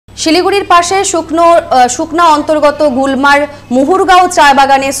শিলিগুড়ির পাশে শুকনা অন্তর্গত গুলমার মুহুরগাঁও চা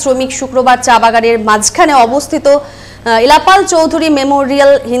বাগানে শ্রমিক শুক্রবার চা বাগানের মাঝখানে অবস্থিত ইলাপাল চৌধুরী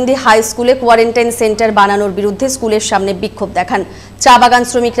মেমোরিয়াল হিন্দি হাই স্কুলে কোয়ারেন্টাইন সেন্টার বানানোর বিরুদ্ধে স্কুলের সামনে বিক্ষোভ দেখান। চা বাগান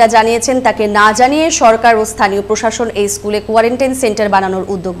শ্রমিকরা জানিয়েছেন, তাকে না জানিয়ে সরকার ও স্থানীয় প্রশাসন এই স্কুলে কোয়ারেন্টাইন সেন্টার বানানোর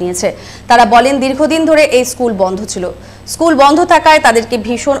উদ্যোগ নিয়েছে। তারা বলেন, দীর্ঘদিন ধরে এই স্কুল বন্ধ ছিল। স্কুল বন্ধ থাকায় তাদেরকে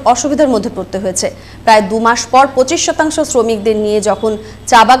ভীষণ অসুবিধার মধ্যে পড়তে হয়েছে। প্রায় 2 মাস পর 25% শ্রমিকদের নিয়ে যখন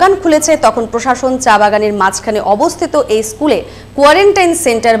চা বাগান খুলেছে, তখন প্রশাসন চা বাগানের মাঝখানে অবস্থিত এই স্কুলে কোয়ারেন্টাইন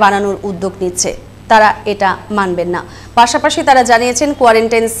সেন্টার বানানোর উদ্যোগ নিচ্ছে। তারা এটা মানবেন না। পাশাপাশি তারা জানিয়েছেন,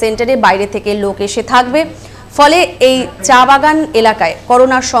 কোয়ারেন্টাইন সেন্টারে বাইরে থেকে লোক এসে থাকবে, ফলে এই চা বাগান এলাকায়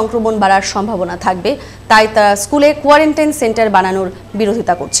করোনার সংক্রমণ বাড়ার সম্ভাবনা থাকবে। তাই তারা স্কুলে কোয়ারেন্টাইন সেন্টার বানানোর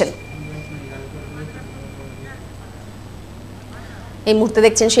বিরোধিতা করছেন। এই মুহূর্তে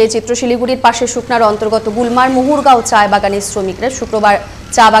দেখছেন সেই চিত্র। শিলিগুড়ির পাশে শুকনার অন্তর্গত গুলমার মুহুরগাঁও চা বাগানের শ্রমিকরা শুক্রবার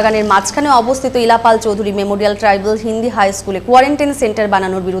চা বাগানের মাঝখানে অবস্থিত ইলাপাল Chowdhury Memorial tribal Hindi high স্কুলে কোয়ারেন্টাইন সেন্টার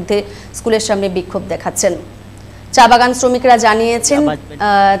বানানোর বিরুদ্ধে স্কুলের সামনে বিক্ষোভ দেখাচ্ছেন। চা বাগান শ্রমিকরা জানিয়েছেন,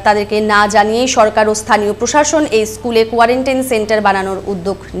 তাদেরকে না জানিয়েই সরকার ও স্থানীয় প্রশাসন এই স্কুলে কোয়ারেন্টাইন সেন্টার বানানোর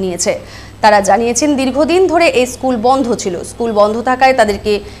উদ্যোগ নিয়েছে। তারা জানিয়েছেন, দীর্ঘদিন ধরে এই স্কুল বন্ধ ছিল। স্কুল বন্ধ থাকায়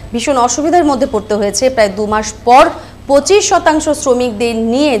তাদেরকে ভীষণ অসুবিধার মধ্যে পড়তে হয়েছে। প্রায় 2 মাস পর 25% শ্রমিকদের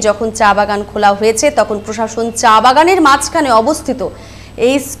নিয়ে যখন চা বাগান খোলা হয়েছে, তখন প্রশাসন চা বাগানের মাঝখানে অবস্থিত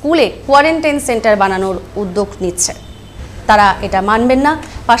এই স্কুলে কোয়ারেন্টাইন সেন্টার বানানোর উদ্যোগ নিচ্ছে। তারা এটা মানবেন না।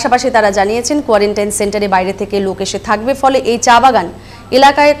 পাশাপাশি তারা জানিয়েছেন, কোয়ারেন্টাইন সেন্টারে বাইরে থেকে লোক এসে থাকবে, ফলে এই চা বাগান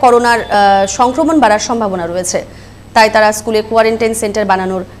এলাকায় করোনার সংক্রমণ বাড়ার সম্ভাবনা রয়েছে। তাই তারা স্কুলে কোয়ারেন্টাইন সেন্টার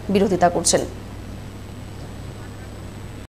বানানোর বিরোধিতা করছেন।